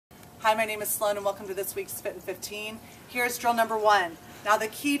Hi, my name is Sloan and welcome to this week's Fit in 15. Here's drill number 1. Now the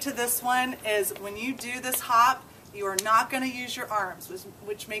key to this one is when you do this hop, you are not going to use your arms,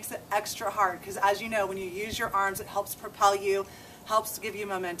 which makes it extra hard because as you know, when you use your arms, it helps propel you, helps give you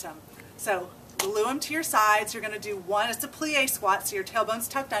momentum. So glue them to your sides. You're going to do one, it's a plie squat, so your tailbone's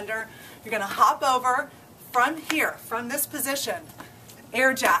tucked under. You're going to hop over from here, from this position,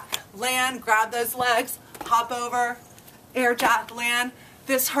 air jack, land, grab those legs, hop over, air jack, land.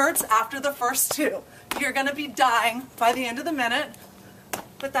 This hurts after the first two. You're going to be dying by the end of the minute,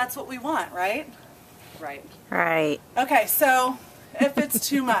 but that's what we want, right? Right. Right. Okay, so if it's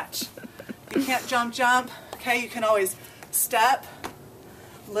too much, you can't jump, okay, you can always step,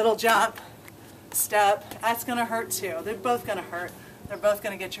 little jump, step. That's going to hurt too. They're both going to hurt. They're both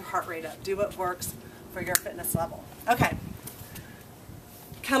going to get your heart rate up. Do what works for your fitness level. Okay,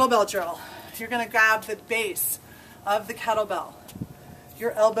 kettlebell drill. You're going to grab the base of the kettlebell.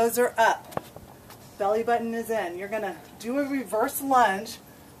 Your elbows are up. Belly button is in. You're going to do a reverse lunge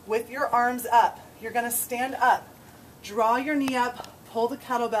with your arms up. You're going to stand up. Draw your knee up. Pull the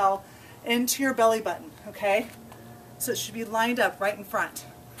kettlebell into your belly button, okay? So it should be lined up right in front.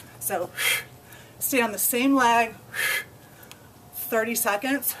 So stay on the same leg, 30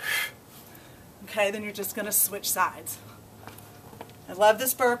 seconds. Okay, then you're just going to switch sides. I love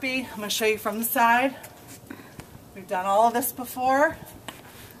this burpee. I'm going to show you from the side. We've done all of this before.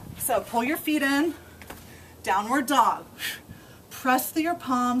 So pull your feet in, downward dog. Press through your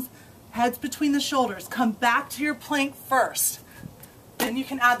palms, heads between the shoulders. Come back to your plank first. Then you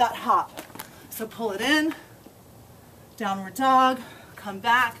can add that hop. So pull it in, downward dog, come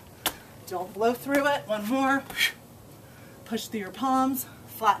back. Don't blow through it. One more. Push through your palms,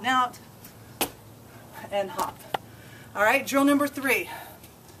 flatten out, and hop. All right, drill number 3.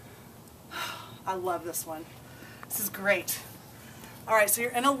 I love this one. This is great. All right, so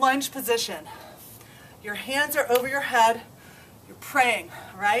you're in a lunge position. Your hands are over your head. You're praying,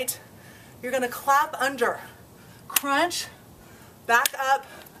 right? You're going to clap under. Crunch, back up,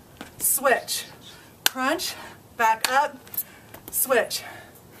 switch. Crunch, back up, switch.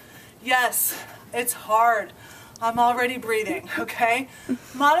 Yes, it's hard. I'm already breathing, okay?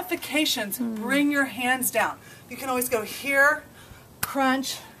 Modifications, bring your hands down. You can always go here,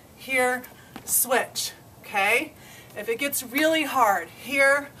 crunch, here, switch, okay? If it gets really hard,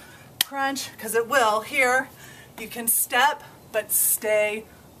 here, crunch, because it will, here, you can step, but stay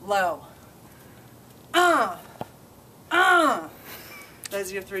low. Those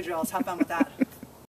are your 3 drills. Have fun with that.